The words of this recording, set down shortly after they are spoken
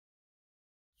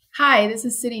Hi, this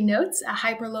is City Notes, a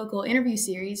hyperlocal interview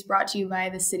series brought to you by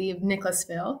the City of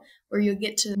Nicholasville, where you'll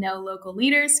get to know local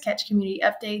leaders, catch community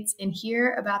updates, and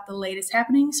hear about the latest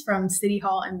happenings from City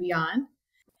Hall and beyond.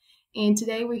 And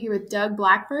today we're here with Doug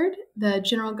Blackford, the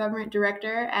General Government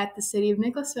Director at the City of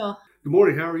Nicholasville. Good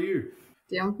morning. How are you?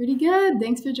 Doing pretty good.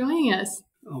 Thanks for joining us.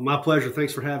 Oh, my pleasure.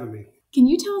 Thanks for having me. Can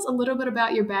you tell us a little bit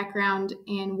about your background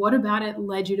and what about it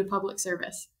led you to public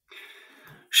service?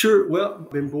 Sure. Well,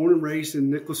 I've been born and raised in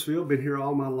Nicholasville, been here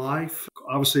all my life.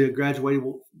 Obviously, I graduated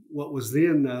what was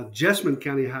then Jessamine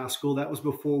County High School. That was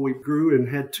before we grew and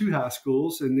had two high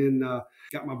schools. And then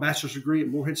got my bachelor's degree at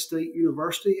Morehead State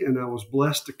University. And I was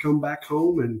blessed to come back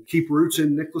home and keep roots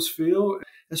in Nicholasville.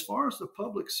 As far as the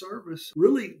public service,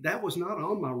 really, that was not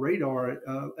on my radar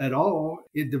at all.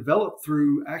 It developed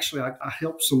through, actually, I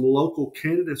helped some local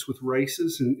candidates with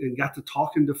races and got to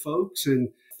talking to folks. And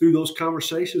through those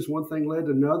conversations, one thing led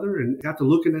to another, and got to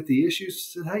looking at the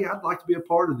issues, said, hey, I'd like to be a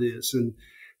part of this. And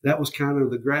that was kind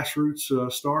of the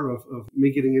grassroots start of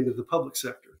me getting into the public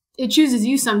sector. It chooses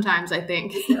you sometimes, I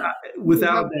think.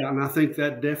 Without a doubt. And I think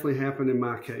that definitely happened in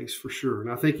my case for sure.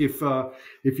 And I think if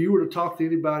you were to talk to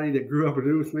anybody that grew up and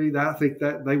knew with me, I think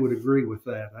that they would agree with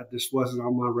that. That just wasn't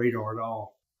on my radar at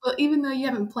all. Well, even though you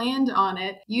haven't planned on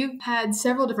it, you've had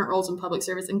several different roles in public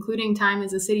service, including time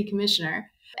as a city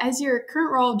commissioner. As your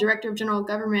current role of Director of General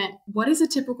Government, what does a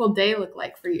typical day look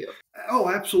like for you? Oh,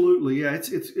 absolutely. Yeah,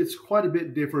 it's quite a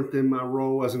bit different than my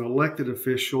role as an elected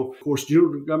official. Of course,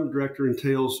 General Government Director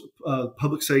entails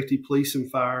public safety, police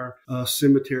and fire,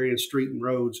 cemetery, and street and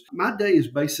roads. My day is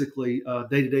basically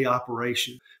day-to-day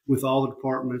operation with all the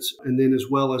departments, and then as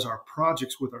well as our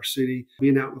projects with our city,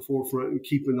 being out in the forefront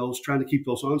and trying to keep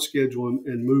those on schedule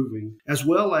and moving, as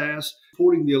well as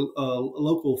supporting the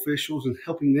local officials and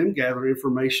helping them gather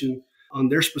information on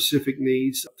their specific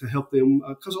needs to help them,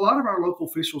 because a lot of our local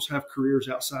officials have careers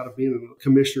outside of being a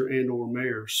commissioner and or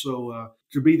mayor. So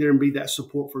to be there and be that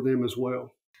support for them as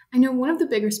well. I know one of the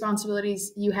big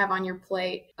responsibilities you have on your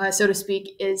plate, so to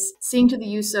speak, is seeing to the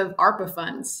use of ARPA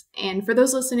funds. And for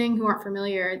those listening who aren't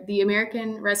familiar, the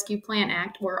American Rescue Plan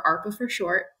Act, or ARPA for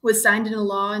short, was signed into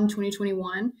law in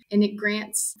 2021, and it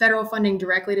grants federal funding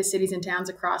directly to cities and towns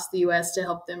across the U.S. to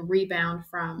help them rebound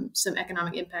from some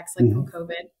economic impacts like from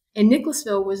COVID. And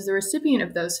Nicholasville was the recipient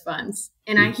of those funds.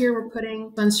 And I hear we're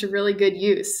putting funds to really good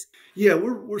use. Yeah,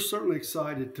 we're certainly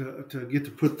excited to get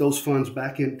to put those funds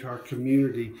back into our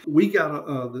community. We got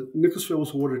the Nicholasville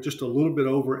was awarded just a little bit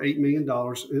over $8 million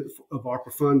of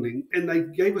ARPA funding, and they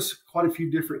gave us quite a few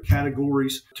different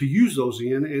categories to use those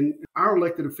in. And our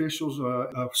elected officials,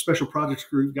 a special projects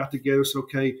group, got together and said,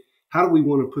 okay, how do we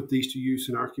want to put these to use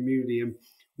in our community? And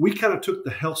we kind of took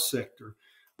the health sector.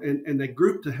 And they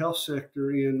grouped the health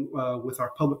sector in with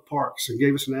our public parks and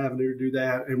gave us an avenue to do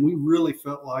that. And we really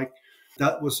felt like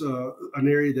that was an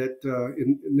area that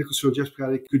in Nicholasville and Jessamine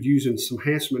County could use some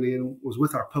enhancement in, was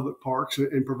with our public parks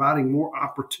and providing more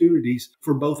opportunities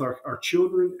for both our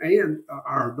children and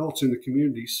our adults in the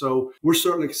community. So we're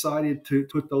certainly excited to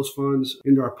put those funds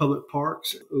into our public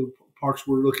parks. Parks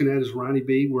we're looking at is Ronnie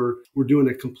B. We're doing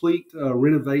a complete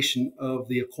renovation of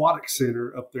the aquatic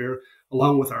center up there,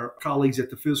 along with our colleagues at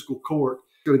the physical court.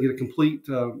 Going to get a complete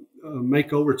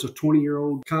makeover. It's a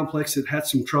 20-year-old complex that had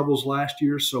some troubles last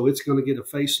year, so it's going to get a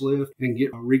facelift and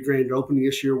get a re-grand opening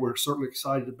this year. We're certainly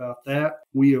excited about that.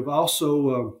 We have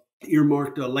also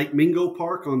earmarked Lake Mingo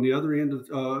Park on the other end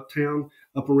of town.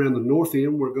 Up around the north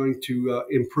end, we're going to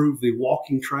improve the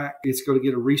walking track. It's going to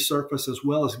get a resurface as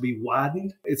well as be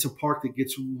widened. It's a park that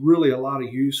gets really a lot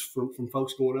of use from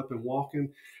folks going up and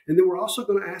walking. And then we're also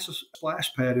going to ask a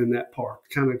splash pad in that park,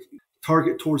 kind of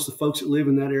target towards the folks that live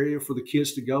in that area for the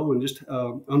kids to go and just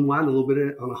unwind a little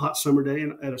bit on a hot summer day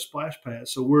at a splash pad.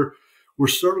 So we're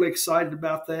certainly excited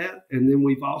about that. And then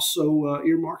we've also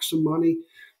earmarked some money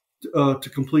to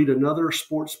complete another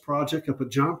sports project up at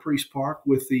John Priest Park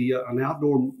with an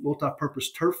outdoor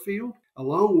multi-purpose turf field,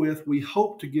 along with we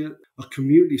hope to get a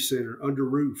community center under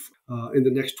roof in the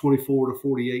next 24 to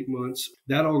 48 months.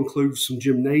 That'll include some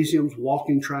gymnasiums,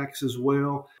 walking tracks as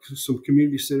well, some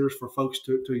community centers for folks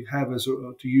to have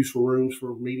to use for rooms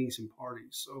for meetings and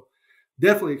parties. So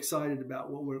definitely excited about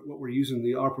what we're using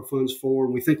the ARPA funds for,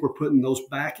 and we think we're putting those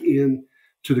back in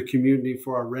to the community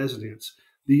for our residents.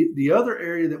 The other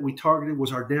area that we targeted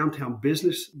was our downtown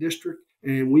business district,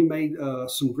 and we made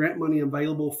some grant money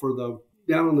available for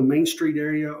down on the Main Street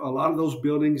area. A lot of those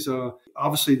buildings,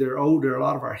 obviously they're old, they're a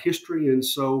lot of our history, and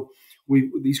so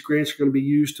these grants are going to be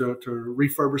used to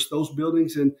refurbish those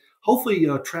buildings and hopefully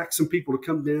attract some people to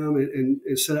come down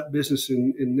and set up business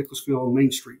in Nicholasville on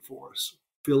Main Street for us.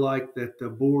 Feel like that the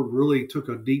board really took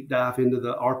a deep dive into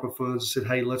the ARPA funds and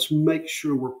said, hey, let's make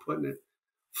sure we're putting it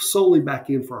solely back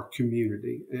in for our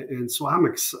community. And so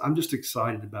I'm just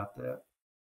excited about that.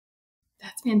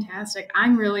 That's fantastic.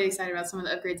 I'm really excited about some of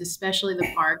the upgrades, especially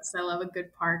the parks. I love a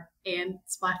good park, and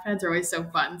splash pads are always so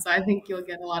fun. So I think you'll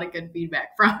get a lot of good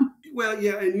feedback from. Well,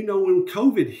 yeah, and when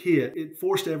COVID hit, it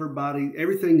forced everybody,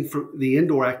 everything from the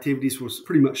indoor activities was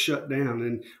pretty much shut down.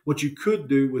 And what you could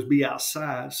do was be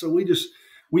outside. So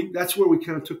that's where we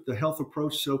kind of took the health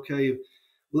approach. So, okay,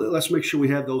 let's make sure we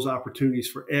have those opportunities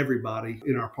for everybody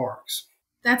in our parks.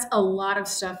 That's a lot of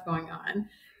stuff going on.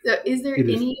 So is there It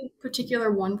is. any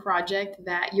particular one project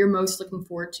that you're most looking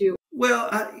forward to? Well,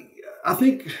 I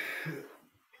think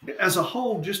as a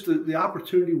whole, just the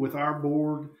opportunity with our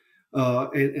board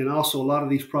and also a lot of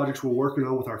these projects we're working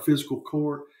on with our physical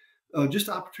court, just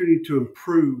the opportunity to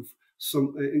improve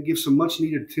some and give some much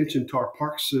needed attention to our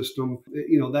park system.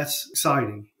 That's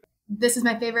exciting. This is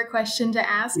my favorite question to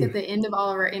ask at the end of all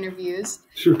of our interviews.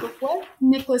 Sure. But what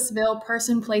Nicholasville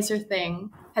person, place, or thing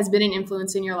has been an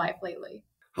influence in your life lately?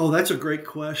 Oh, that's a great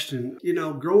question.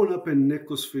 Growing up in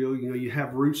Nicholasville, you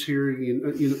have roots here.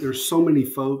 There's so many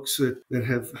folks that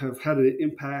have had an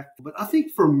impact. But I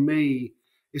think for me,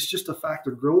 it's just a fact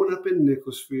of growing up in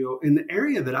Nicholasville. In the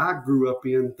area that I grew up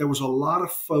in, there was a lot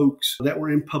of folks that were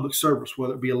in public service,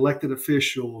 whether it be elected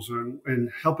officials and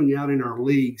helping out in our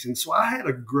leagues. And so I had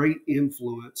a great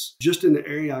influence just in the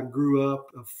area I grew up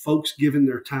of folks giving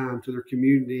their time to their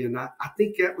community. And I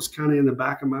think that was kind of in the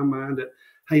back of my mind that,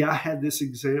 hey, I had this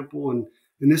example and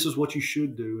this is what you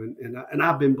should do. And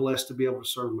I've been blessed to be able to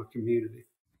serve my community.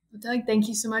 Well, Doug, thank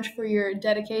you so much for your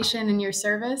dedication and your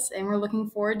service. And we're looking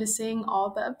forward to seeing all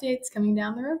the updates coming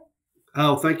down the road.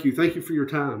 Oh, thank you. Thank you for your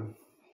time.